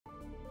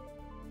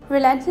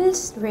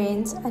Relentless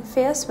rains and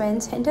fierce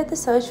winds hindered the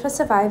search for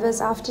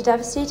survivors after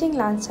devastating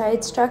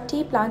landslides struck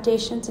tea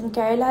plantations in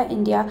Kerala,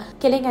 India,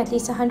 killing at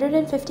least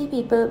 150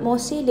 people,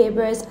 mostly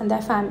laborers and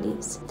their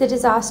families. The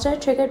disaster,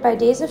 triggered by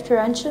days of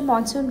torrential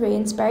monsoon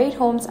rains, buried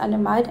homes under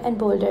mud and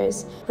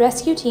boulders.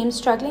 Rescue teams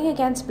struggling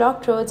against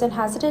blocked roads and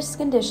hazardous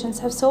conditions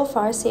have so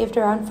far saved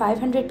around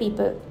 500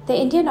 people. The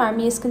Indian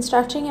Army is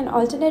constructing an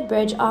alternate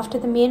bridge after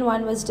the main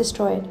one was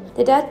destroyed.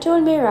 The death toll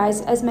may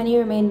rise as many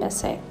remain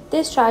missing.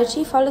 This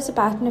tragedy follows a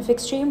pattern of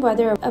extreme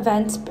weather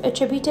events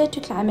attributed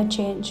to climate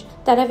change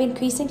that have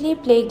increasingly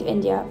plagued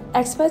India.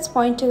 Experts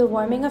point to the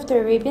warming of the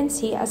Arabian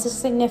Sea as a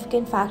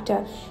significant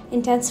factor,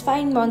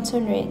 intensifying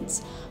monsoon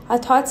rains. Our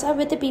thoughts are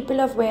with the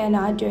people of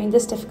Wayanad during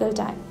this difficult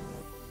time.